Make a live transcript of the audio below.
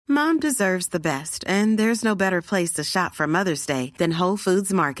Mom deserves the best, and there's no better place to shop for Mother's Day than Whole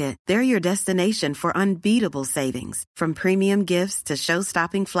Foods Market. They're your destination for unbeatable savings, from premium gifts to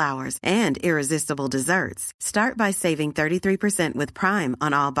show-stopping flowers and irresistible desserts. Start by saving 33% with Prime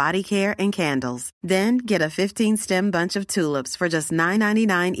on all body care and candles. Then get a 15-stem bunch of tulips for just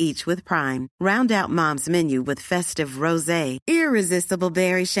 $9.99 each with Prime. Round out Mom's menu with festive rosé, irresistible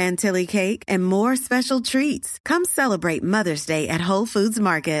berry chantilly cake, and more special treats. Come celebrate Mother's Day at Whole Foods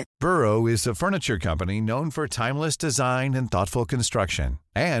Market. Burrow is a furniture company known for timeless design and thoughtful construction,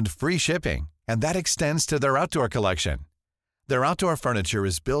 and free shipping, and that extends to their outdoor collection. Their outdoor furniture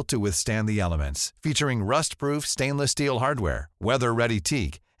is built to withstand the elements, featuring rust-proof stainless steel hardware, weather-ready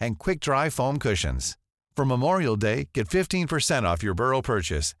teak, and quick-dry foam cushions. For Memorial Day, get 15% off your Burrow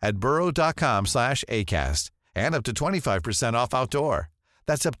purchase at burrow.com/ACAST, and up to 25% off outdoor.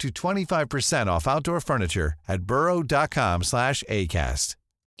 That's up to 25% off outdoor furniture at burrow.com/ACAST.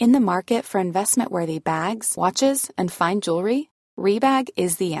 In the market for investment-worthy bags, watches, and fine jewelry, Rebag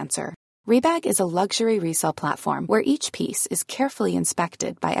is the answer. Rebag is a luxury resale platform where each piece is carefully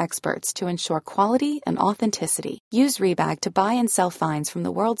inspected by experts to ensure quality and authenticity. Use Rebag to buy and sell finds from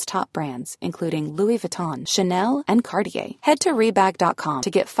the world's top brands, including Louis Vuitton, Chanel, and Cartier. Head to Rebag.com to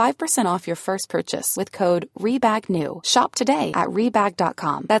get 5% off your first purchase with code REBAGNEW. Shop today at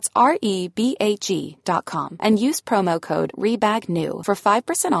Rebag.com. That's REBAG.com. And use promo code REBAGNEW for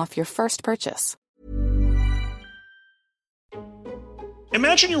 5% off your first purchase.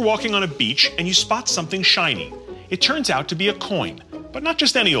 Imagine you're walking on a beach and you spot something shiny. It turns out to be a coin, but not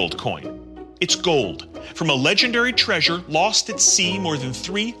just any old coin. It's gold, from a legendary treasure lost at sea more than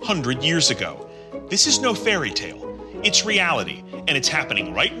 300 years ago. This is no fairy tale. It's reality, and it's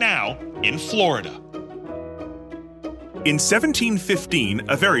happening right now in Florida. In 1715,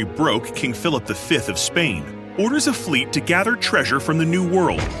 a very broke King Philip V of Spain orders a fleet to gather treasure from the New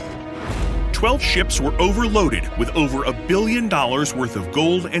World. 12 ships were overloaded with over $1 billion worth of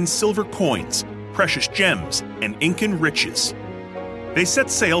gold and silver coins, precious gems, and Incan riches. They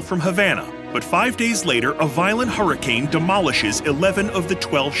set sail from Havana, but 5 days later, a violent hurricane demolishes 11 of the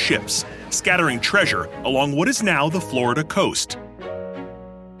 12 ships, scattering treasure along what is now the Florida coast.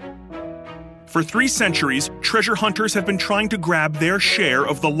 For 3 centuries, treasure hunters have been trying to grab their share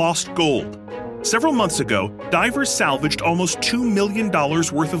of the lost gold. Several months ago, divers salvaged almost $2 million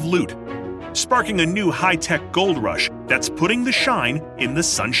worth of loot, sparking a new high-tech gold rush that's putting the shine in the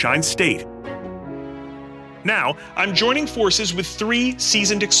Sunshine State. Now, I'm joining forces with 3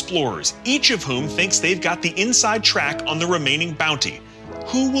 seasoned explorers, each of whom thinks they've got the inside track on the remaining bounty.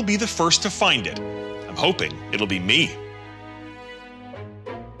 Who will be the first to find it? I'm hoping it'll be me.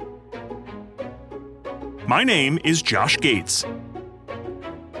 My name is Josh Gates.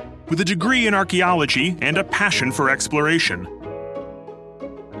 With a degree in archaeology and a passion for exploration,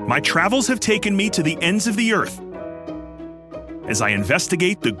 my travels have taken me to the ends of the earth as I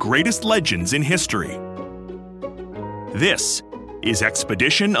investigate the greatest legends in history. This is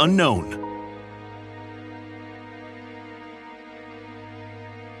Expedition Unknown.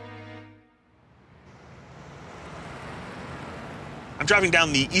 I'm driving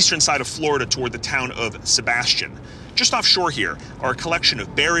down the eastern side of Florida toward the town of Sebastian. Just offshore here are a collection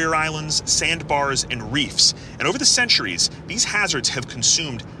of barrier islands, sandbars, and reefs. And over the centuries, these hazards have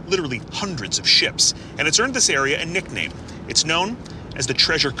consumed literally hundreds of ships, and it's earned this area a nickname. It's known as the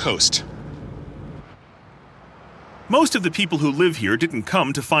Treasure Coast. Most of the people who live here didn't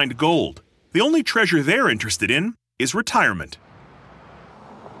come to find gold. The only treasure they're interested in is retirement.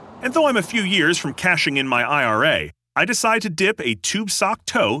 And though I'm a few years from cashing in my IRA, I decide to dip a tube sock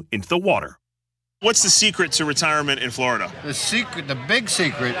toe into the water. What's the secret to retirement in Florida? The big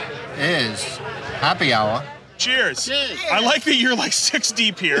secret is happy hour. Cheers. Cheers. I like that you're like 6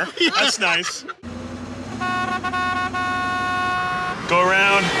 deep here. That's nice. Go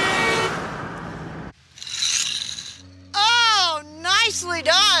around. Oh, nicely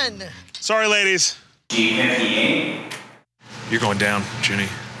done. Sorry, ladies. G58. You're going down, Ginny.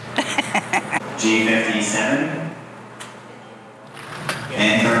 G57.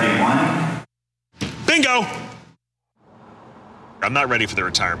 And 31. Bingo! I'm not ready for the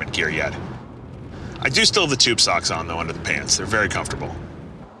retirement gear yet. I do still have the tube socks on, though, under the pants. They're very comfortable.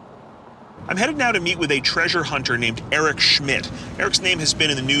 I'm headed now to meet with a treasure hunter named Eric Schmidt. Eric's name has been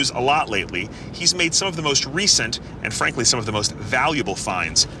in the news a lot lately. He's made some of the most recent and, frankly, some of the most valuable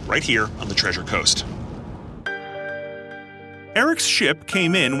finds right here on the Treasure Coast. Eric's ship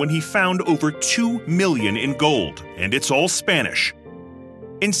came in when he found over $2 million in gold, and it's all Spanish.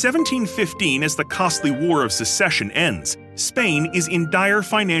 In 1715, as the costly War of Secession ends, Spain is in dire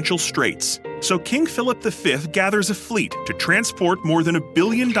financial straits, so King Philip V gathers a fleet to transport more than $1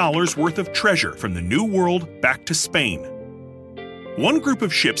 billion worth of treasure from the New World back to Spain. One group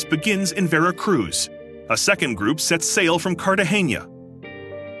of ships begins in Veracruz. A second group sets sail from Cartagena.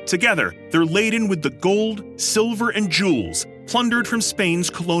 Together, they're laden with the gold, silver, and jewels plundered from Spain's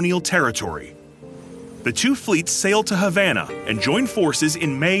colonial territory. The two fleets sail to Havana and join forces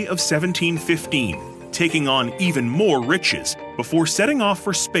in May of 1715, taking on even more riches before setting off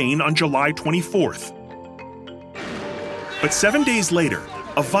for Spain on July 24th. But 7 days later,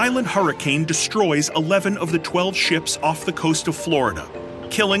 a violent hurricane destroys 11 of the 12 ships off the coast of Florida,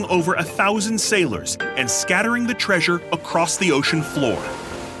 killing over 1,000 sailors and scattering the treasure across the ocean floor.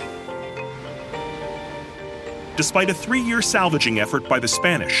 Despite a 3-year salvaging effort by the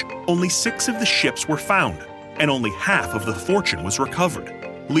Spanish, only 6 of the ships were found, and only half of the fortune was recovered,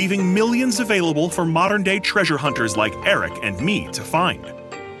 leaving millions available for modern-day treasure hunters like Eric and me to find.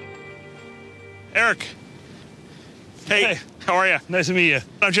 Eric. Hey, how are you? Nice to meet you.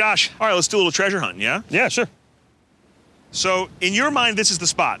 I'm Josh. All right, let's do a little treasure hunting, yeah? Yeah, sure. So, in your mind, this is the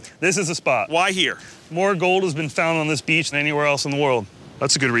spot. This is the spot. Why here? More gold has been found on this beach than anywhere else in the world.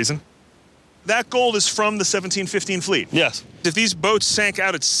 That's a good reason. That gold is from the 1715 fleet. Yes. If these boats sank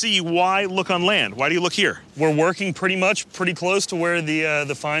out at sea, why look on land? Why do you look here? We're working pretty close to where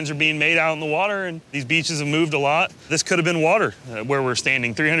the finds are being made out in the water, and these beaches have moved a lot. This could have been water where we're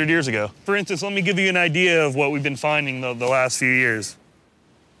standing 300 years ago. For instance, let me give you an idea of what we've been finding the last few years.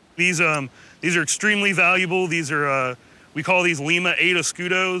 These are extremely valuable. These are, we call these Lima 8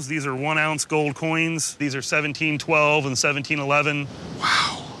 escudos. These are 1-ounce gold coins. These are 1712 and 1711.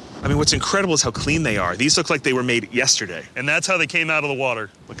 Wow. I mean, what's incredible is how clean they are. These look like they were made yesterday. And that's how they came out of the water.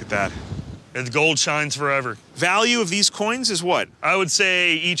 Look at that. And gold shines forever. Value of these coins is what? I would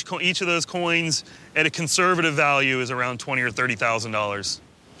say each of those coins at a conservative value is around $20,000 or $30,000.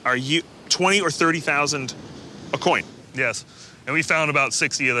 Are you $20,000 or $30,000 a coin? Yes. And we found about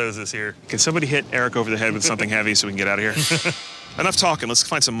 60 of those this year. Can somebody hit Eric over the head with something heavy so we can get out of here? Enough talking. Let's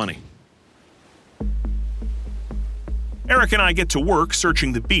find some money. Eric and I get to work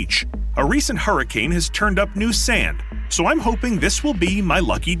searching the beach. A recent hurricane has turned up new sand, so I'm hoping this will be my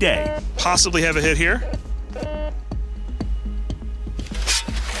lucky day. Possibly have a hit here.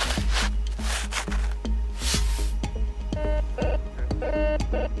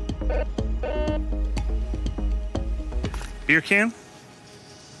 Beer can.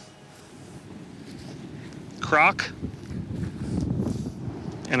 Crock.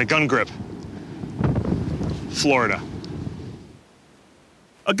 And a gun grip. Florida.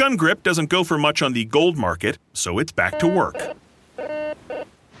 A gun grip doesn't go for much on the gold market, so it's back to work.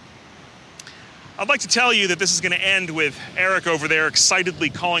 I'd like to tell you that this is going to end with Eric over there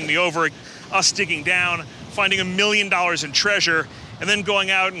excitedly calling me over, us digging down, finding $1 million in treasure, and then going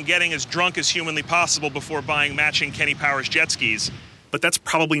out and getting as drunk as humanly possible before buying matching Kenny Powers jet skis. But that's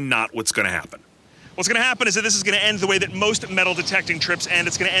probably not what's going to happen. What's going to happen is that this is going to end the way that most metal detecting trips end.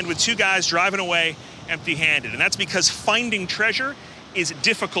 It's going to end with 2 guys driving away empty-handed. And that's because finding treasure is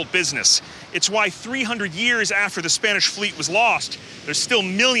difficult business. It's why 300 years after the Spanish fleet was lost, there's still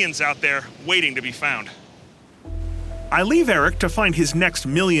millions out there waiting to be found. I leave Eric to find his next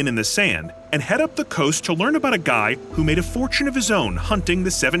million in the sand and head up the coast to learn about a guy who made a fortune of his own hunting the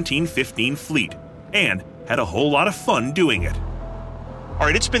 1715 fleet and had a whole lot of fun doing it. All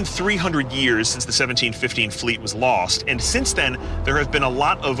right, it's been 300 years since the 1715 fleet was lost, and since then, there have been a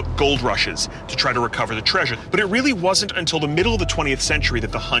lot of gold rushes to try to recover the treasure. But it really wasn't until the middle of the 20th century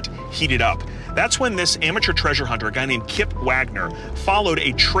that the hunt heated up. That's when this amateur treasure hunter, a guy named Kip Wagner, followed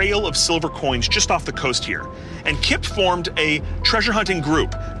a trail of silver coins just off the coast here. And Kip formed a treasure hunting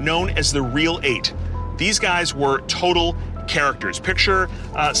group known as the Real 8. These guys were total characters. Picture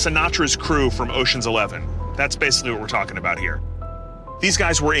Sinatra's crew from Ocean's 11. That's basically what we're talking about here. These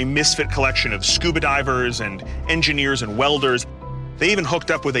guys were a misfit collection of scuba divers and engineers and welders. They even hooked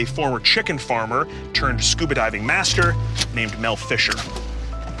up with a former chicken farmer turned scuba diving master named Mel Fisher.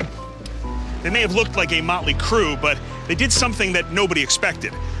 They may have looked like a motley crew, but they did something that nobody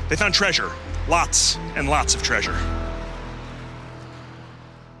expected. They found treasure. Lots and lots of treasure.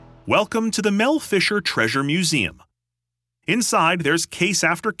 Welcome to the Mel Fisher Treasure Museum. Inside, there's case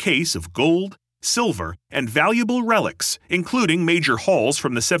after case of gold, silver, and valuable relics, including major hauls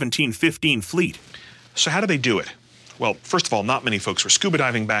from the 1715 fleet. So how do they do it? Well, first of all, not many folks were scuba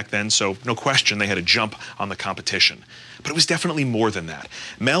diving back then, so no question they had a jump on the competition. But it was definitely more than that.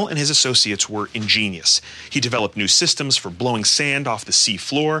 Mel and his associates were ingenious. He developed new systems for blowing sand off the sea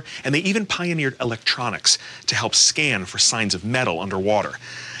floor, and they even pioneered electronics to help scan for signs of metal underwater.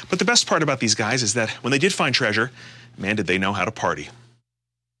 But the best part about these guys is that when they did find treasure, Man, did they know how to party.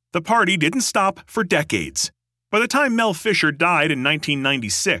 The party didn't stop for decades. By the time Mel Fisher died in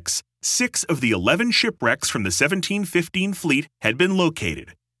 1996, 6 of the 11 shipwrecks from the 1715 fleet had been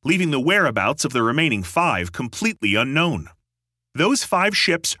located, leaving the whereabouts of the remaining 5 completely unknown. Those 5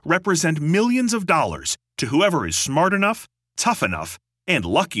 ships represent millions of dollars to whoever is smart enough, tough enough, and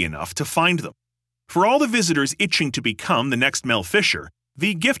lucky enough to find them. For all the visitors itching to become the next Mel Fisher,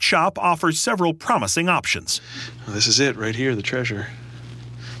 the gift shop offers several promising options. Well, this is it right here, the treasure.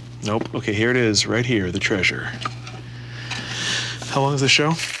 Nope. Okay, here it is, right here, the treasure. How long is the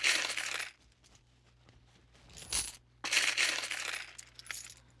show?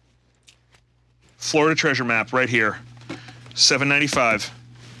 Florida treasure map right here. $7.95.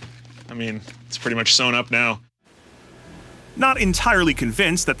 I mean, it's pretty much sewn up now. Not entirely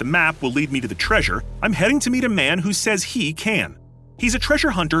convinced that the map will lead me to the treasure, I'm heading to meet a man who says he can. He's a treasure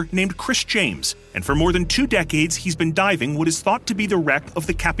hunter named Chris James, and for more than 2 decades he's been diving what is thought to be the wreck of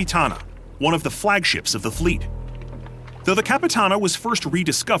the Capitana, one of the flagships of the fleet. Though the Capitana was first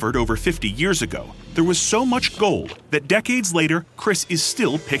rediscovered over 50 years ago, there was so much gold that decades later, Chris is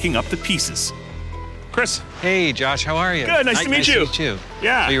still picking up the pieces. Chris. Hey, Josh, how are you? Good, nice to meet you. Nice to meet you.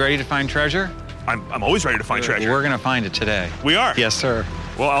 Yeah. Are you ready to find treasure? I'm always ready to find treasure. We're going to find it today. We are? Yes, sir.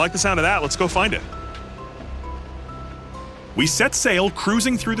 Well, I like the sound of that. Let's go find it. We set sail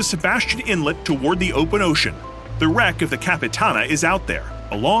cruising through the Sebastian Inlet toward the open ocean. The wreck of the Capitana is out there,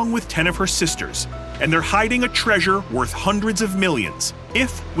 along with 10 of her sisters, and they're hiding a treasure worth hundreds of millions,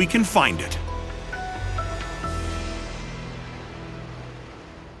 if we can find it.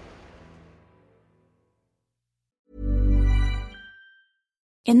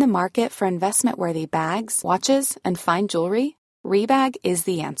 In the market for investment-worthy bags, watches, and fine jewelry, Rebag is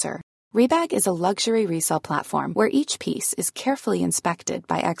the answer. Rebag is a luxury resale platform where each piece is carefully inspected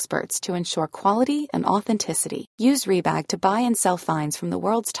by experts to ensure quality and authenticity. Use Rebag to buy and sell finds from the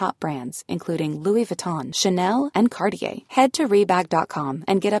world's top brands, including Louis Vuitton, Chanel, and Cartier. Head to Rebag.com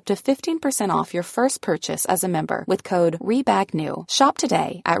and get up to 15% off your first purchase as a member with code REBAGNEW. Shop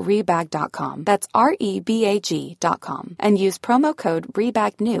today at Rebag.com. That's REBAG.com. And use promo code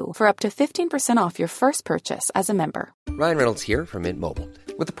REBAGNEW for up to 15% off your first purchase as a member. Ryan Reynolds here from Mint Mobile.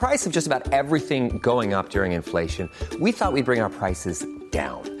 With the price of just about everything going up during inflation, we thought we'd bring our prices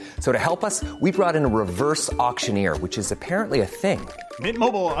down. So to help us, we brought in a reverse auctioneer, which is apparently a thing. Mint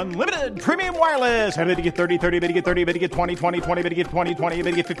Mobile Unlimited Premium Wireless. How to get 30, 30, bit to get 30, bit to get 20, 20, 20, bit to get 20, 20,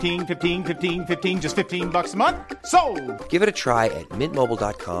 bit to get 15, 15, 15, 15, just $15 a month? Sold! Give it a try at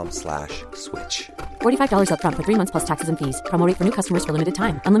mintmobile.com/switch. $45 up front for 3 months plus taxes and fees. Promo rate for new customers for limited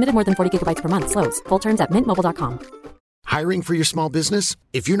time. Unlimited more than 40 gigabytes per month. Slows full terms at mintmobile.com. Hiring for your small business?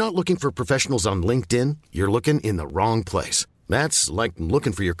 If you're not looking for professionals on LinkedIn, you're looking in the wrong place. That's like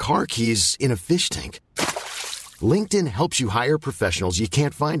looking for your car keys in a fish tank. LinkedIn helps you hire professionals you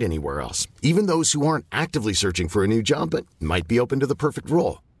can't find anywhere else, even those who aren't actively searching for a new job but might be open to the perfect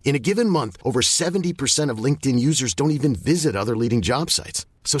role. In a given month, over 70% of LinkedIn users don't even visit other leading job sites.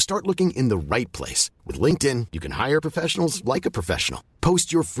 So start looking in the right place. With LinkedIn, you can hire professionals like a professional.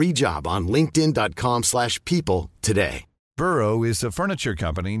 Post your free job on linkedin.com/people today. Burrow is a furniture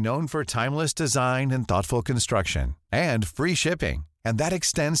company known for timeless design and thoughtful construction, and free shipping, and that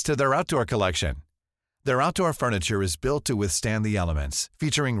extends to their outdoor collection. Their outdoor furniture is built to withstand the elements,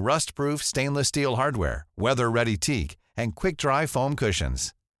 featuring rust-proof stainless steel hardware, weather-ready teak, and quick-dry foam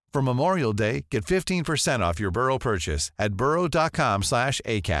cushions. For Memorial Day, get 15% off your Burrow purchase at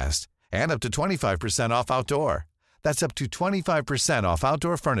burrow.com/acast, and up to 25% off outdoor. That's up to 25% off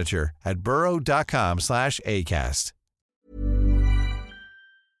outdoor furniture at burrow.com/acast.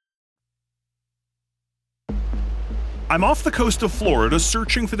 I'm off the coast of Florida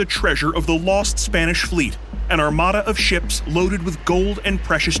searching for the treasure of the lost Spanish fleet, an armada of ships loaded with gold and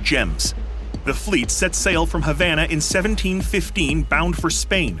precious gems. The fleet set sail from Havana in 1715 bound for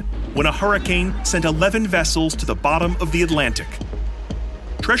Spain, when a hurricane sent 11 vessels to the bottom of the Atlantic.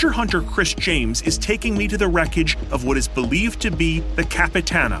 Treasure hunter Chris James is taking me to the wreckage of what is believed to be the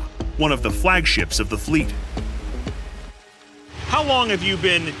Capitana, one of the flagships of the fleet. How long have you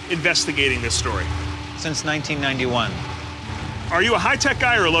been investigating this story? Since 1991. Are you a high-tech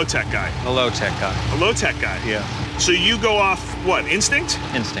guy or a low-tech guy? A low-tech guy. A low-tech guy? Yeah. So you go off, what, instinct?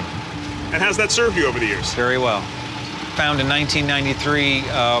 Instinct. And how's that served you over the years? Very well. Found in 1993,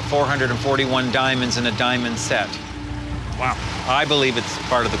 441 diamonds in a diamond set. Wow. I believe it's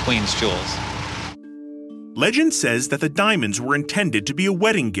part of the Queen's jewels. Legend says that the diamonds were intended to be a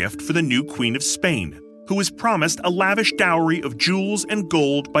wedding gift for the new Queen of Spain, who was promised a lavish dowry of jewels and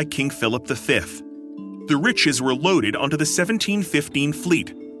gold by King Philip V. The riches were loaded onto the 1715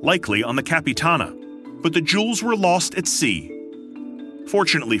 fleet, likely on the Capitana. but the jewels were lost at sea.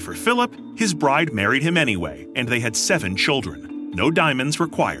 Fortunately for Philip, his bride married him anyway, and they had 7 children. No diamonds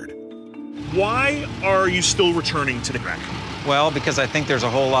required. Why are you still returning to the wreck? Well, because I think there's a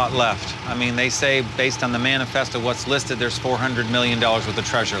whole lot left. I mean, they say, based on the manifest of what's listed, there's $400 million worth of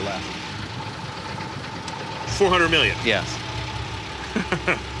treasure left. 400 million? Yes.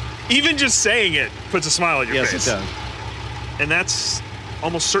 Even just saying it puts a smile on your face. Yes, it does. And that's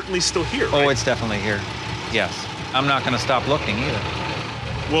almost certainly still here, right? Oh, it's definitely here. Yes. I'm not going to stop looking either.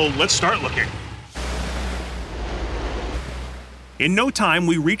 Well, let's start looking. In no time,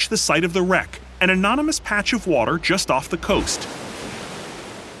 we reach the site of the wreck, an anonymous patch of water just off the coast.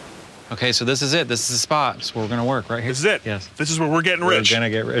 Okay, so this is it. This is the spot. It's where we're going to work, right here. This is it? Yes. This is where we're getting rich. We're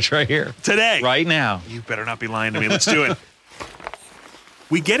going to get rich right here. Today. Right now. You better not be lying to me. Let's do it.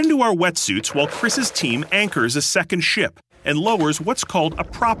 We get into our wetsuits while Chris's team anchors a second ship and lowers what's called a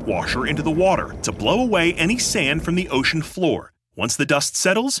prop washer into the water to blow away any sand from the ocean floor. Once the dust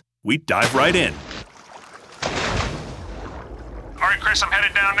settles, we dive right in. All right, Chris, I'm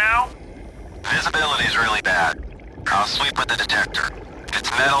headed down now. Visibility's really bad. I'll sweep with the detector. If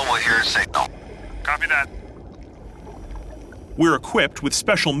it's metal, we'll hear a signal. Copy that. We're equipped with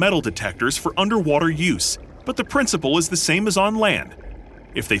special metal detectors for underwater use, but the principle is the same as on land.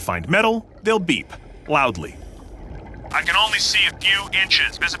 If they find metal, they'll beep loudly. I can only see a few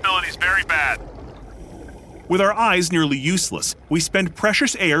inches. Visibility's very bad. With our eyes nearly useless, we spend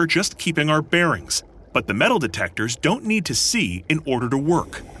precious air just keeping our bearings. But the metal detectors don't need to see in order to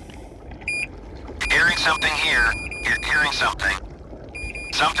work. Hearing something here. Hearing something.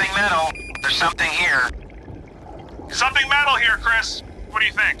 Something metal. There's something here. Something metal here, Chris. What do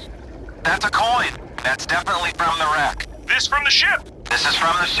you think? That's a coin. That's definitely from the wreck. This from the ship? This is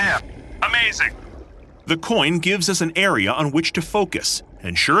from the ship. Amazing. The coin gives us an area on which to focus.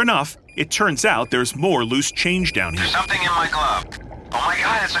 And sure enough, it turns out there's more loose change down here. There's something in my glove. Oh my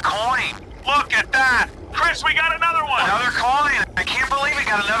God, it's a coin. Look at that! Chris, we got another one! Another coin! I can't believe we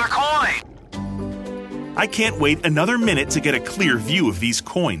got another coin! I can't wait another minute to get a clear view of these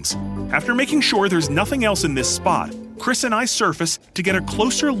coins. After making sure there's nothing else in this spot, Chris and I surface to get a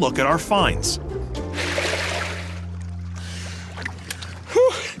closer look at our finds.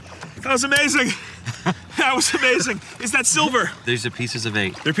 Whew! That was amazing! That was amazing! Is that silver? These are pieces of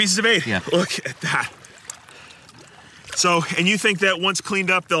 8. They're pieces of 8? Yeah. Look at that. So, and you think that once cleaned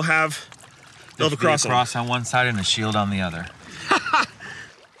up, they'll have a cross on one side and a shield on the other.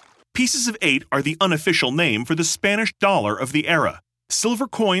 Pieces of 8 are the unofficial name for the Spanish dollar of the era. Silver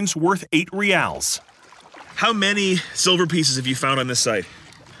coins worth 8 reals. How many silver pieces have you found on this site?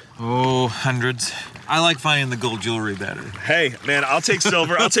 Oh, hundreds. I like finding the gold jewelry better. Hey, man, I'll take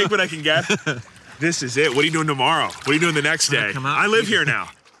silver. I'll take what I can get. This is it. What are you doing tomorrow? What are you doing the next day? I live here now.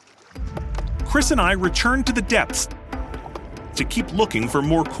 Chris and I return to the depths to keep looking for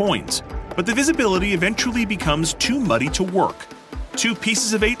more coins, but the visibility eventually becomes too muddy to work. 2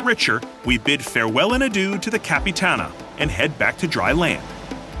 pieces of 8 richer, we bid farewell and adieu to the Capitana and head back to dry land.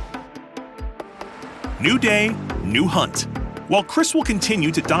 New day, new hunt. While Chris will continue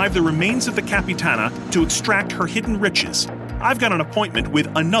to dive the remains of the Capitana to extract her hidden riches, I've got an appointment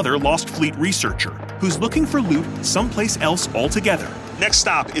with another Lost Fleet researcher who's looking for loot someplace else altogether. Next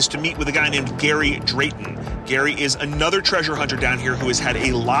stop is to meet with a guy named Gary Drayton. Gary is another treasure hunter down here who has had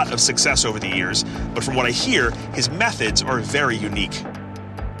a lot of success over the years, but from what I hear, his methods are very unique.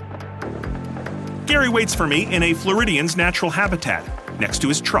 Gary waits for me in a Floridian's natural habitat, next to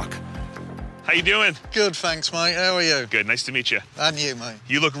his truck. How you doing? Good, thanks, mate. How are you? Good, nice to meet you. And you, mate.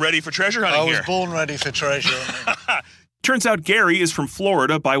 You look ready for treasure hunting here. I was born ready for treasure hunting. Turns out Gary is from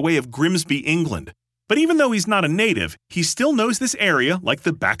Florida by way of Grimsby, England. But even though he's not a native, he still knows this area like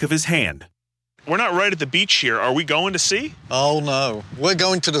the back of his hand. We're not right at the beach here. Are we going to sea? Oh, no. We're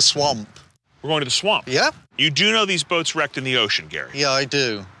going to the swamp. We're going to the swamp? Yep. You do know these boats wrecked in the ocean, Gary? Yeah, I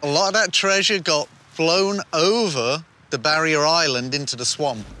do. A lot of that treasure got flown over the barrier island into the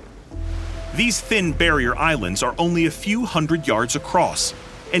swamp. These thin barrier islands are only a few hundred yards across,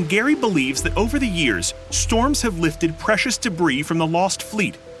 and Gary believes that over the years, storms have lifted precious debris from the Lost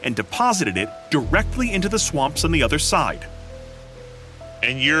Fleet and deposited it directly into the swamps on the other side.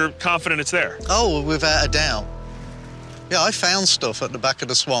 And you're confident it's there? Oh, without a doubt. Yeah, I found stuff at the back of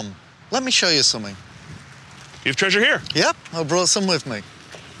the swamp. Let me show you something. You have treasure here? Yep, I brought some with me.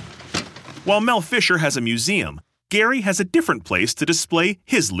 While Mel Fisher has a museum, Gary has a different place to display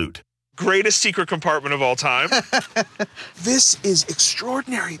his loot. Greatest secret compartment of all time. This is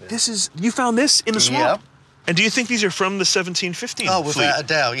extraordinary. You found this in the swamp? Yep. And do you think these are from the 1715 Oh, fleet? without a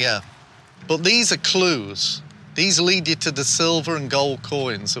doubt, yeah. But these are clues. These lead you to the silver and gold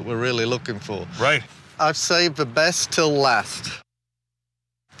coins that we're really looking for. Right. I've saved the best till last.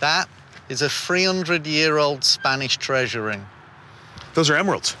 That is a 300-year-old Spanish treasure ring. Those are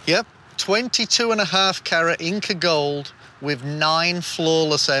emeralds? Yep. 22.5 carat Inca gold with 9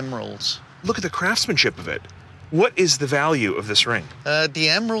 flawless emeralds. Look at the craftsmanship of it. What is the value of this ring? The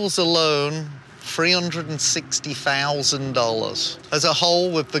emeralds alone, $360,000. As a whole,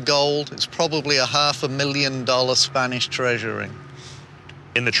 with the gold, it's probably a $500,000 Spanish treasure ring.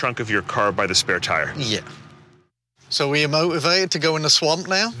 In the trunk of your car by the spare tire? Yeah. So are you motivated to go in the swamp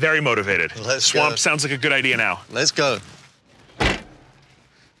now? Very motivated. Swamp sounds like a good idea now. Let's go.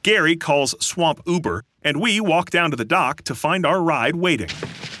 Gary calls Swamp Uber, and we walk down to the dock to find our ride waiting.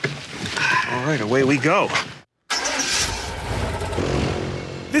 All right, away we go.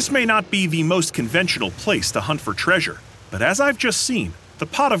 This may not be the most conventional place to hunt for treasure, but as I've just seen, the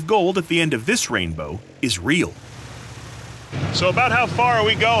pot of gold at the end of this rainbow is real. So about how far are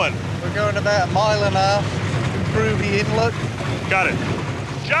we going? We're going about 1.5 miles through the inlet. Got it.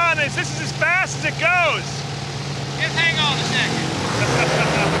 John, this is as fast as it goes. Just hang on a second.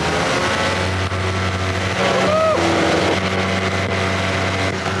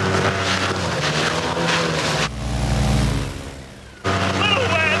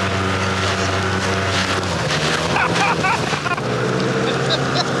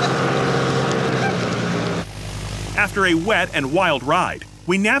 After a wet and wild ride,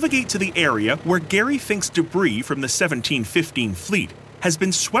 we navigate to the area where Gary thinks debris from the 1715 fleet has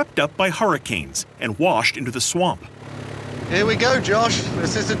been swept up by hurricanes and washed into the swamp. Here we go, Josh.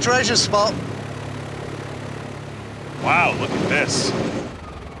 This is the treasure spot. Wow, look at this.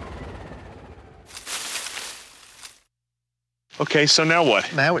 Okay, so now what?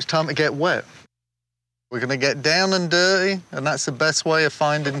 Now it's time to get wet. We're going to get down and dirty, and that's the best way of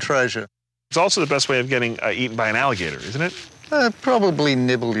finding treasure. It's also the best way of getting eaten by an alligator, isn't it? Probably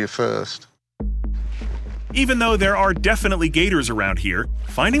nibble you first. Even though there are definitely gators around here,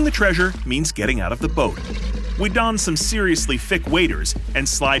 finding the treasure means getting out of the boat. We don some seriously thick waders and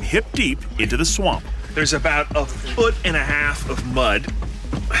slide hip deep into the swamp. There's about 1.5 foot of mud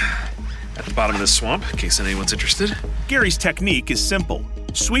at the bottom of this swamp, in case anyone's interested. Gary's technique is simple.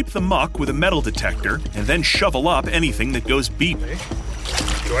 Sweep the muck with a metal detector and then shovel up anything that goes beep.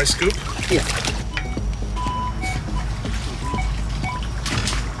 Do I scoop? Yeah.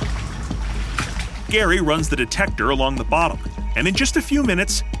 Gary runs the detector along the bottom, and in just a few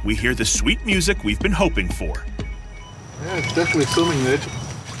minutes, we hear the sweet music we've been hoping for. Yeah, it's definitely something, Rich.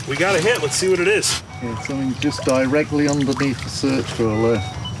 We got a hit. Let's see what it is. Yeah, it's something just directly underneath the search tool there.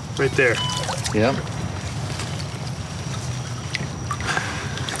 Right there. Yeah.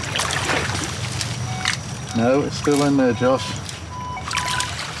 No, it's still in there, Josh.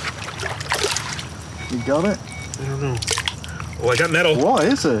 You got it? I don't know. Well, I got metal. What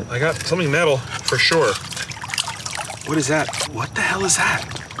is it? I got something metal, for sure. What is that? What the hell is that?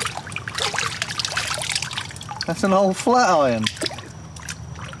 That's an old flat iron.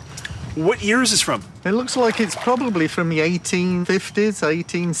 What year is this from? It looks like it's probably from the 1850s,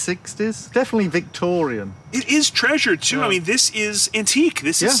 1860s. Definitely Victorian. It is treasure, too. Yeah. I mean, this is antique.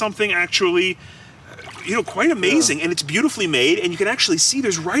 This is something actually, quite amazing. Yeah. And it's beautifully made, and you can actually see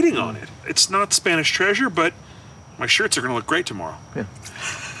there's writing on it. It's not Spanish treasure, but my shirts are going to look great tomorrow. Yeah.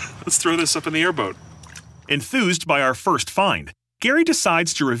 Let's throw this up in the airboat. Enthused by our first find, Gary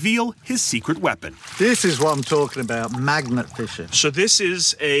decides to reveal his secret weapon. This is what I'm talking about, magnet fishing. So this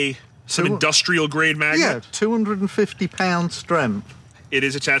is some industrial-grade magnet? Yeah, 250-pound strength. It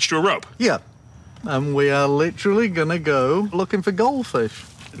is attached to a rope? Yeah. And we are literally going to go looking for goldfish.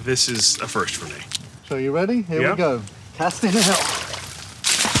 This is a first for me. So you ready? Here we go. Casting it out.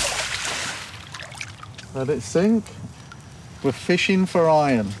 Let it sink. We're fishing for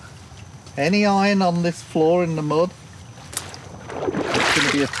iron. Any iron on this floor in the mud, it's going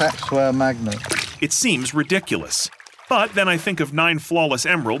to be attached to our magnet. It seems ridiculous. But then I think of 9 flawless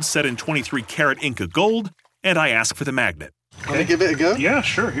emeralds set in 23-karat Inca gold, and I ask for the magnet. Want to give it a go? Yeah,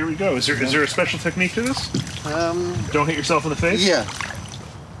 sure. Here we go. Is there a special technique to this? Don't hit yourself in the face? Yeah.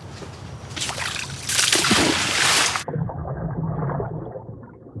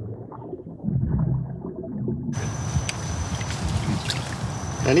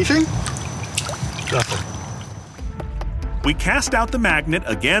 Anything? Nothing. We cast out the magnet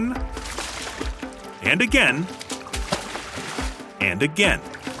again, and again, and again.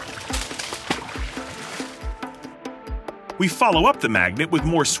 We follow up the magnet with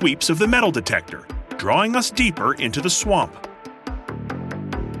more sweeps of the metal detector, drawing us deeper into the swamp.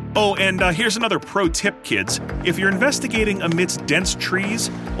 Oh, and here's another pro tip, kids. If you're investigating amidst dense trees,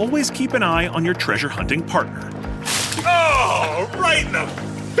 always keep an eye on your treasure hunting partner. Oh, right in the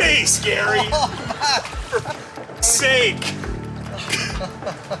face, Gary! sake!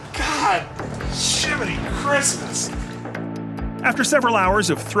 God, Jiminy Christmas! After several hours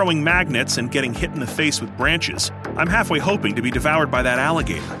of throwing magnets and getting hit in the face with branches, I'm halfway hoping to be devoured by that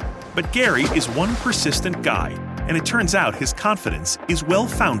alligator. But Gary is one persistent guy, and it turns out his confidence is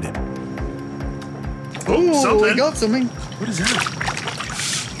well-founded. Oh, we got something. What is that?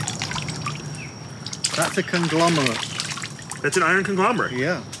 That's a conglomerate. That's an iron conglomerate?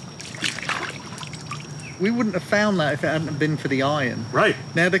 Yeah. We wouldn't have found that if it hadn't been for the iron. Right.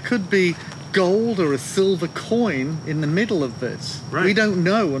 Now, there could be gold or a silver coin in the middle of this. Right. We don't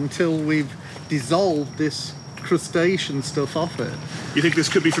know until we've dissolved this crustacean stuff off it. You think this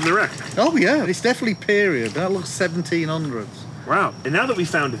could be from the wreck? Oh, yeah. It's definitely period. That looks 1700s. Wow. And now that we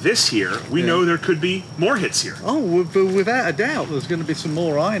found this here, we know there could be more hits here. Oh, without a doubt, there's going to be some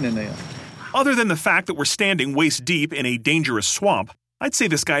more iron in here. Other than the fact that we're standing waist deep in a dangerous swamp, I'd say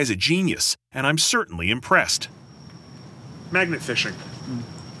this guy is a genius, and I'm certainly impressed. Magnet fishing.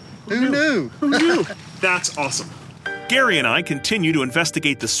 Who knew? Who knew? That's awesome. Gary and I continue to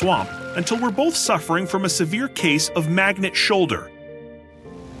investigate the swamp until we're both suffering from a severe case of magnet shoulder.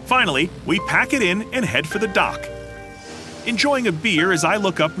 Finally, we pack it in and head for the dock, enjoying a beer as I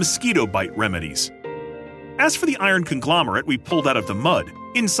look up mosquito bite remedies. As for the iron conglomerate we pulled out of the mud,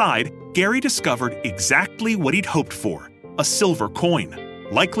 inside, Gary discovered exactly what he'd hoped for, a silver coin,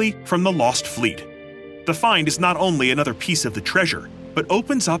 likely from the Lost Fleet. The find is not only another piece of the treasure, but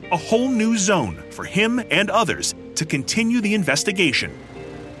opens up a whole new zone for him and others to continue the investigation.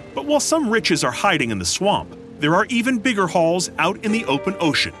 But while some riches are hiding in the swamp, there are even bigger hauls out in the open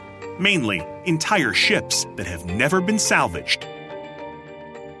ocean, mainly entire ships that have never been salvaged.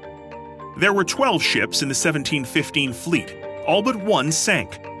 There were 12 ships in the 1715 fleet, all but one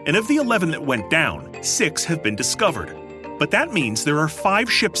sank, and of the 11 that went down, 6 have been discovered. But that means there are 5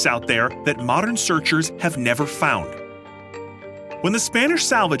 ships out there that modern searchers have never found. When the Spanish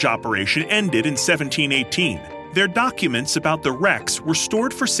salvage operation ended in 1718, their documents about the wrecks were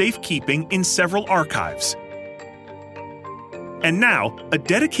stored for safekeeping in several archives. And now, a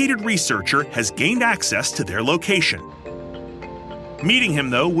dedicated researcher has gained access to their location. Meeting him,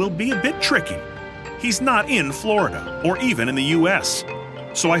 though, will be a bit tricky. He's not in Florida, or even in the US.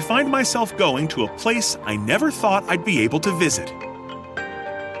 So I find myself going to a place I never thought I'd be able to visit.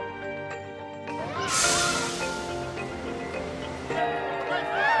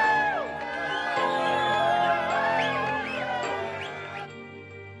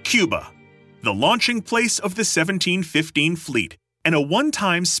 Cuba, the launching place of the 1715 fleet, and a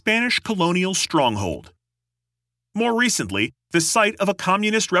one-time Spanish colonial stronghold. More recently, the site of a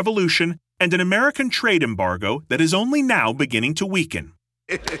communist revolution and an American trade embargo that is only now beginning to weaken.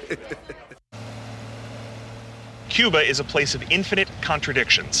 Cuba is a place of infinite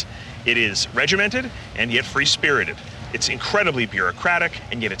contradictions. It is regimented and yet free-spirited. It's incredibly bureaucratic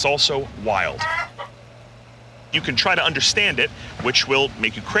and yet it's also wild. You can try to understand it, which will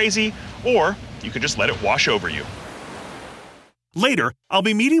make you crazy, or you can just let it wash over you. Later, I'll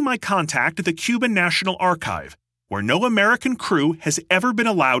be meeting my contact at the Cuban National Archive, where no American crew has ever been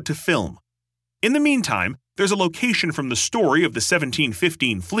allowed to film. In the meantime, there's a location from the story of the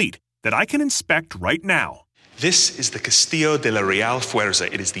 1715 fleet that I can inspect right now. This is the Castillo de la Real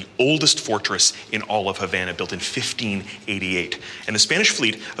Fuerza. It is the oldest fortress in all of Havana, built in 1588. And the Spanish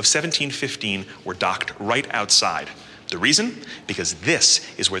fleet of 1715 were docked right outside. The reason? Because this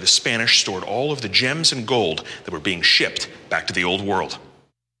is where the Spanish stored all of the gems and gold that were being shipped back to the Old World.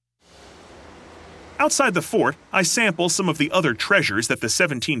 Outside the fort, I sample some of the other treasures that the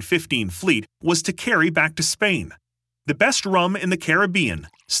 1715 fleet was to carry back to Spain. The best rum in the Caribbean,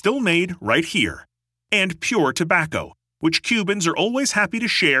 still made right here. And pure tobacco, which Cubans are always happy to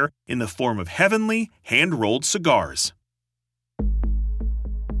share in the form of heavenly, hand-rolled cigars.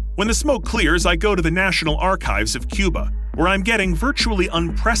 When the smoke clears, I go to the National Archives of Cuba, where I'm getting virtually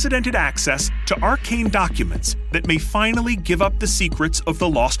unprecedented access to arcane documents that may finally give up the secrets of the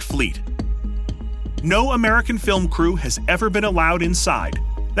Lost Fleet. No American film crew has ever been allowed inside.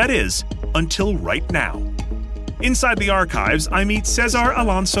 That is, until right now. Inside the archives, I meet Cesar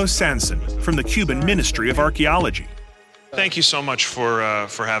Alonso Sanson from the Cuban Ministry of Archaeology. Thank you so much for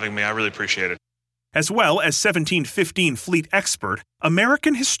having me. I really appreciate it. As well as 1715 fleet expert,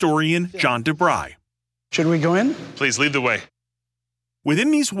 American historian John DeBry. Should we go in? Please lead the way.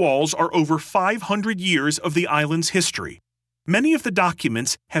 Within these walls are over 500 years of the island's history. Many of the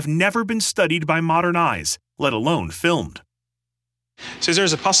documents have never been studied by modern eyes, let alone filmed. Cesar,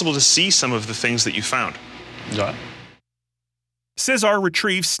 is it possible to see some of the things that you found? Yeah. Cesar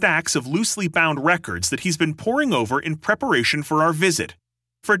retrieves stacks of loosely bound records that he's been poring over in preparation for our visit.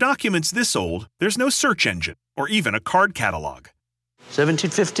 For documents this old, there's no search engine or even a card catalog.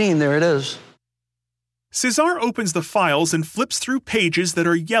 1715, there it is. Cesar opens the files and flips through pages that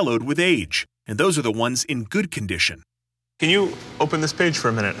are yellowed with age, and those are the ones in good condition. Can you open this page for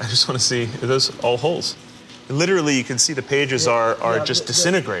a minute? I just want to see, are those all holes? Literally, you can see the pages are just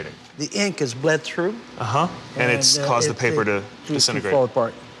disintegrating. The ink is bled through. And it's caused the paper to disintegrate. Fall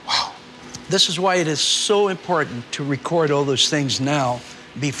apart. Wow. This is why it is so important to record all those things now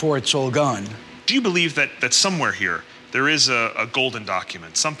before it's all gone. Do you believe that somewhere here there is a golden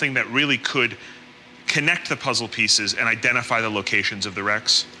document, something that really could connect the puzzle pieces and identify the locations of the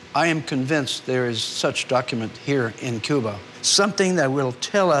wrecks? I am convinced there is such document here in Cuba, something that will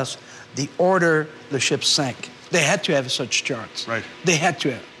tell us the order the ship sank. They had to have such charts. Right. They had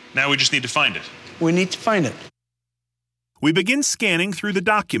to have. Now we just need to find it. We need to find it. We begin scanning through the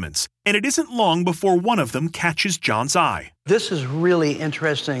documents, and it isn't long before one of them catches John's eye. This is really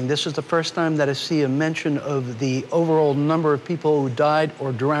interesting. This is the first time that I see a mention of the overall number of people who died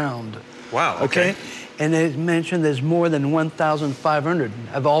or drowned. Wow, okay. And they mentioned there's more than 1,500.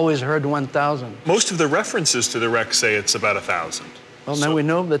 I've always heard 1,000. Most of the references to the wreck say it's about 1,000. Well, now we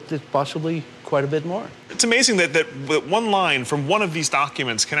know that there's possibly quite a bit more. It's amazing that one line from one of these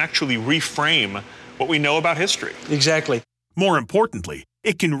documents can actually reframe what we know about history. Exactly. More importantly,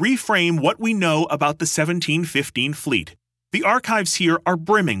 it can reframe what we know about the 1715 fleet. The archives here are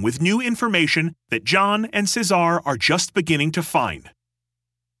brimming with new information that John and Cesar are just beginning to find.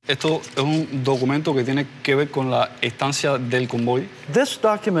 Esto es un documento que tiene que ver con la estancia del convoy. This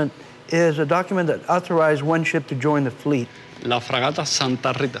document is a document that authorized one ship to join the fleet. La fragata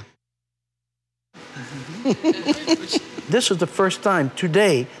Santa Rita. This is the first time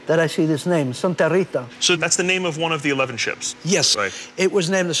today that I see this name, Santa Rita. So that's the name of one of the 11 ships? Yes. Right. It was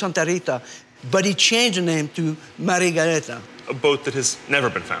named the Santa Rita, but he changed the name to Margarita. A boat that has never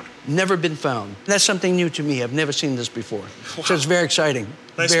been found. Never been found. That's something new to me. I've never seen this before. Wow. So it's very exciting.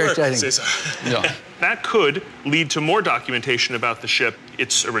 Nice very work, exciting. Cesar. Yeah. That could lead to more documentation about the ship,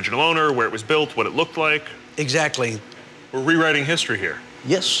 its original owner, where it was built, what it looked like. Exactly. We're rewriting history here.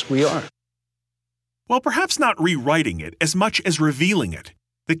 Yes, we are. Well, perhaps not rewriting it as much as revealing it.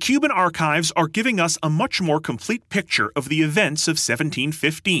 The Cuban archives are giving us a much more complete picture of the events of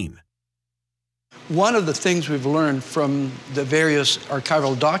 1715. One of the things we've learned from the various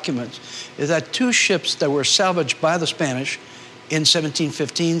archival documents is that two ships that were salvaged by the Spanish in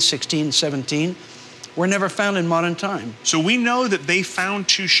 1715, 16, 17 were never found in modern time. So we know that they found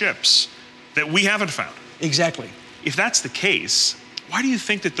two ships that we haven't found. Exactly. If that's the case, why do you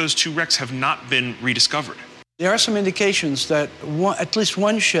think that those two wrecks have not been rediscovered? There are some indications that at least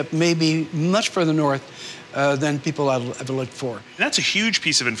one ship may be much further north than people have ever looked for. That's a huge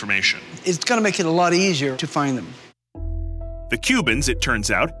piece of information. It's going to make it a lot easier to find them. The Cubans, it turns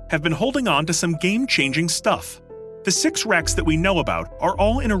out, have been holding on to some game-changing stuff. The 6 wrecks that we know about are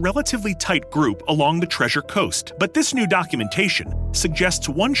all in a relatively tight group along the Treasure Coast, but this new documentation suggests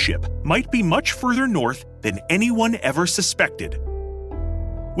one ship might be much further north than anyone ever suspected.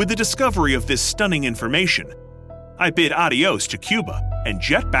 With the discovery of this stunning information, I bid adios to Cuba and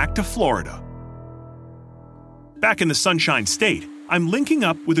jet back to Florida. Back in the Sunshine State, I'm linking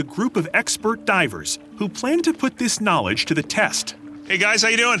up with a group of expert divers who plan to put this knowledge to the test. Hey guys, how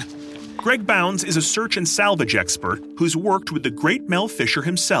you doing? Greg Bounds is a search and salvage expert who's worked with the great Mel Fisher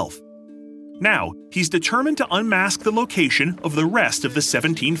himself. Now, he's determined to unmask the location of the rest of the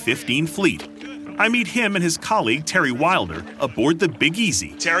 1715 fleet. I meet him and his colleague, Terry Wilder, aboard the Big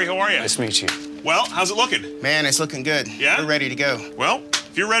Easy. Terry, how are you? Nice to meet you. Well, how's it looking? Man, it's looking good. Yeah? We're ready to go. Well,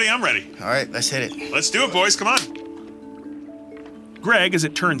 if you're ready, I'm ready. All right, let's hit it. Let's do it, boys. Come on. Greg, as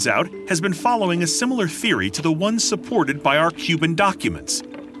it turns out, has been following a similar theory to the one supported by our Cuban documents,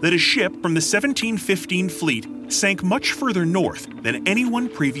 that a ship from the 1715 fleet sank much further north than anyone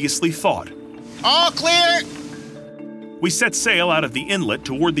previously thought. All clear! We set sail out of the inlet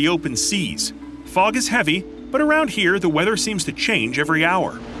toward the open seas. Fog is heavy, but around here the weather seems to change every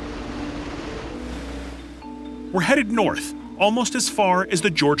hour. We're headed north, almost as far as the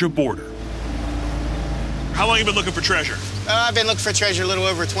Georgia border. How long have you been looking for treasure? I've been looking for treasure a little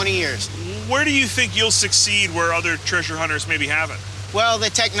over 20 years. Where do you think you'll succeed where other treasure hunters maybe haven't? Well, the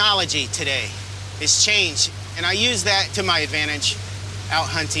technology today has changed, and I use that to my advantage out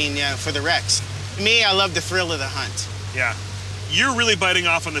hunting for the wrecks. Me, I love the thrill of the hunt. Yeah. You're really biting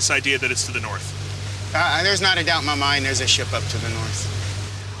off on this idea that it's to the north. There's not a doubt in my mind there's a ship up to the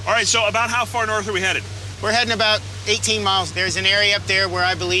north. All right, so about how far north are we headed? We're heading about 18 miles. There's an area up there where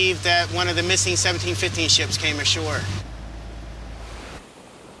I believe that one of the missing 1715 ships came ashore.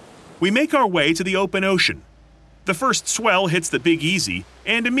 We make our way to the open ocean. The first swell hits the Big Easy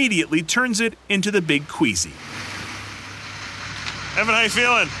and immediately turns it into the Big Queasy. Evan, how you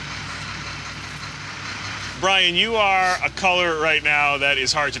feeling? Brian, you are a color right now that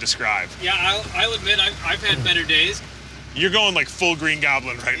is hard to describe. Yeah, I'll admit I've had better days. You're going like full Green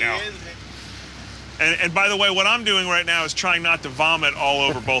Goblin right now. And by the way, what I'm doing right now is trying not to vomit all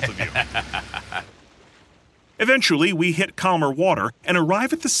over both of you. Eventually, we hit calmer water and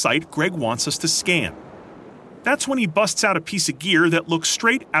arrive at the site Greg wants us to scan. That's when he busts out a piece of gear that looks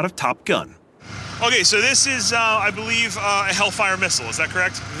straight out of Top Gun. Okay, so this is, I believe, a Hellfire missile. Is that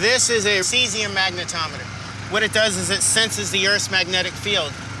correct? This is a cesium magnetometer. What it does is it senses the Earth's magnetic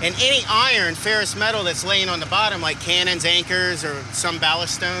field. And any iron, ferrous metal that's laying on the bottom, like cannons, anchors, or some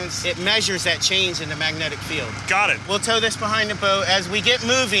ballast stones, it measures that change in the magnetic field. Got it. We'll tow this behind the boat. As we get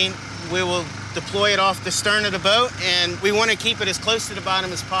moving, we will deploy it off the stern of the boat, and we want to keep it as close to the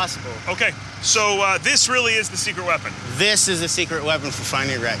bottom as possible. Okay, so this really is the secret weapon. This is the secret weapon for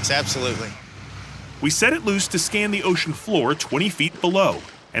finding wrecks, absolutely. We set it loose to scan the ocean floor 20 feet below,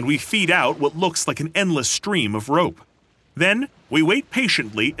 and we feed out what looks like an endless stream of rope. Then, we wait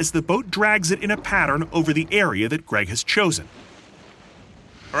patiently as the boat drags it in a pattern over the area that Greg has chosen.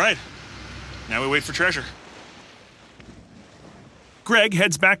 All right, now we wait for treasure. Greg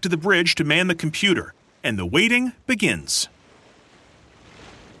heads back to the bridge to man the computer, and the waiting begins.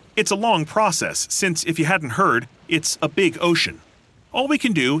 It's a long process, since if you hadn't heard, it's a big ocean. All we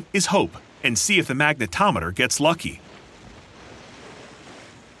can do is hope and see if the magnetometer gets lucky.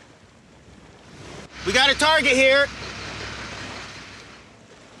 We got a target here.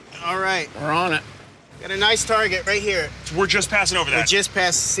 All right. We're on it. Got a nice target right here. We're just passing over that. We're just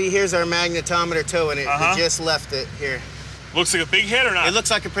past. See, here's our magnetometer towing it. We just left it here. Looks like a big hit or not? It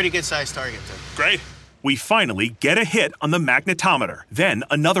looks like a pretty good sized target, though. Great. We finally get a hit on the magnetometer, then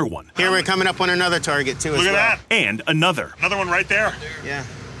another one. Here we're coming up on another target, too, Look as at well. that. And another. Another one right there. Yeah.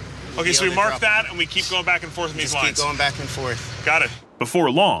 Okay, so we mark that, and we keep going back and forth in these lines. Keep going back and forth. Got it. Before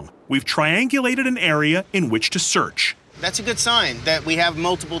long, we've triangulated an area in which to search. That's a good sign that we have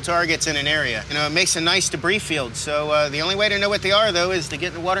multiple targets in an area. You know, it makes a nice debris field. So the only way to know what they are, though, is to get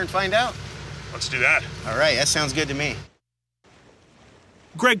in the water and find out. Let's do that. All right, that sounds good to me.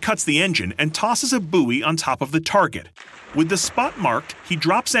 Greg cuts the engine and tosses a buoy on top of the target. With the spot marked, he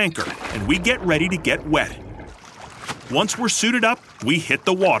drops anchor, and we get ready to get wet. Once we're suited up, we hit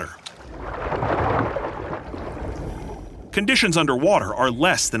the water. Conditions underwater are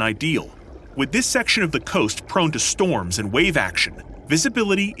less than ideal. With this section of the coast prone to storms and wave action,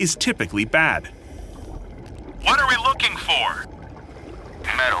 visibility is typically bad. What are we looking for?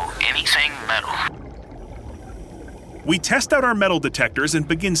 Metal. Anything metal. We test out our metal detectors and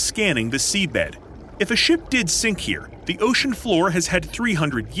begin scanning the seabed. If a ship did sink here, the ocean floor has had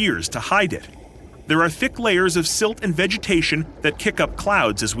 300 years to hide it. There are thick layers of silt and vegetation that kick up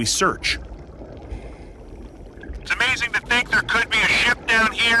clouds as we search. It's amazing to think there could be a ship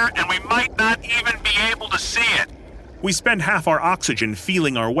down here and we might not even be able to see it. We spend half our oxygen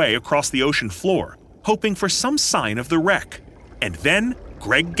feeling our way across the ocean floor, hoping for some sign of the wreck. And then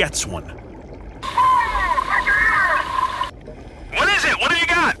Greg gets one. What is it? What have you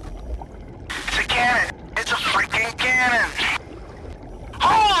got? It's a cannon. It's a freaking cannon.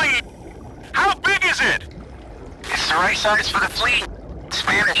 Holy! How big is it? It's the right size for the fleet.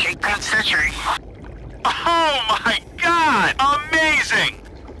 Spanish, 18th century. Oh my God! Amazing!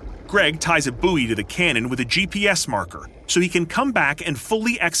 Greg ties a buoy to the cannon with a GPS marker so he can come back and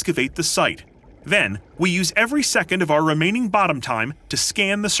fully excavate the site. Then, we use every second of our remaining bottom time to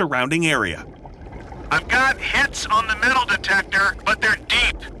scan the surrounding area. I've got hits on the metal detector, but they're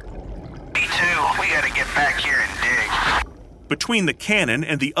deep. Me too. We gotta get back here and dig. Between the cannon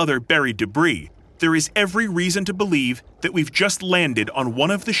and the other buried debris, there is every reason to believe that we've just landed on one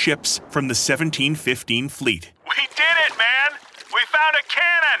of the ships from the 1715 fleet. We did it, man! We found a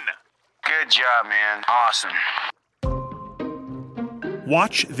cannon! Good job, man. Awesome.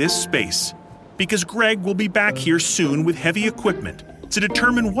 Watch this space, because Greg will be back here soon with heavy equipment to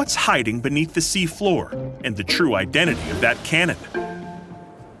determine what's hiding beneath the sea floor and the true identity of that cannon.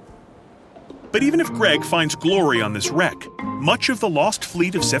 But even if Greg finds glory on this wreck, much of the lost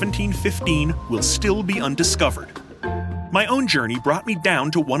fleet of 1715 will still be undiscovered. My own journey brought me down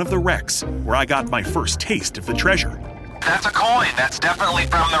to one of the wrecks, where I got my first taste of the treasure. That's a coin. That's definitely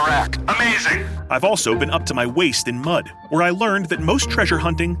from the wreck. Amazing. I've also been up to my waist in mud, where I learned that most treasure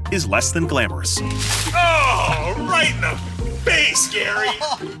hunting is less than glamorous. Oh, right in the face, Gary!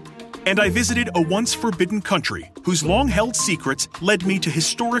 And I visited a once forbidden country whose long-held secrets led me to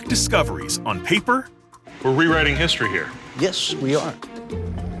historic discoveries on paper. We're rewriting history here. Yes, we are.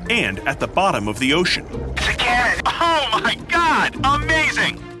 And at the bottom of the ocean. It's a cannon. Oh my God!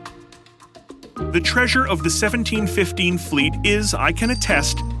 Amazing! The treasure of the 1715 fleet is, I can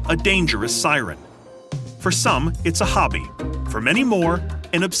attest, a dangerous siren. For some, it's a hobby. For many more,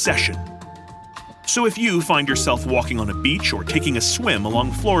 an obsession. So if you find yourself walking on a beach or taking a swim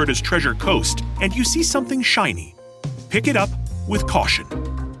along Florida's Treasure Coast and you see something shiny, pick it up with caution.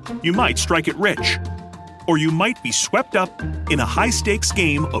 You might strike it rich, or you might be swept up in a high-stakes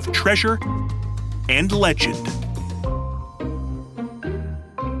game of treasure and legend.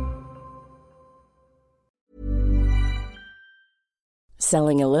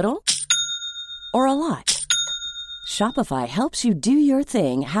 Selling a little or a lot? Shopify helps you do your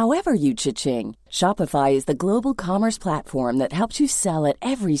thing however you cha-ching. Shopify is the global commerce platform that helps you sell at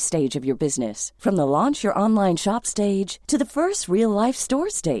every stage of your business. From the launch your online shop stage to the first real-life store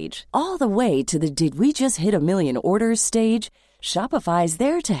stage, all the way to the did we just hit a million orders stage. Shopify is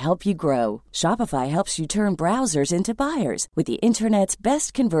there to help you grow. Shopify helps you turn browsers into buyers with the internet's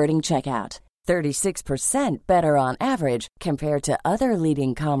best converting checkout. 36% better on average compared to other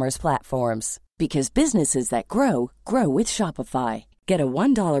leading commerce platforms. Because businesses that grow, grow with Shopify. Get a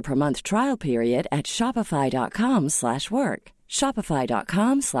 $1 per month trial period at shopify.com/work.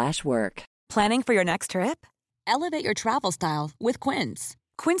 Shopify.com/work. Planning for your next trip? Elevate your travel style with Quince.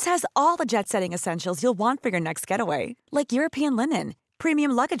 Quince has all the jet-setting essentials you'll want for your next getaway, like European linen,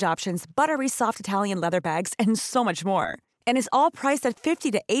 premium luggage options, buttery soft Italian leather bags, and so much more. And is all priced at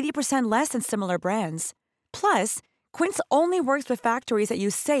 50 to 80% less than similar brands. Plus, Quince only works with factories that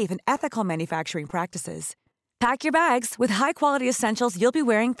use safe and ethical manufacturing practices. Pack your bags with high-quality essentials you'll be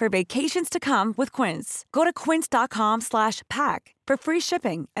wearing for vacations to come with Quince. Go to quince.com/pack for free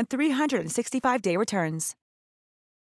shipping and 365-day returns.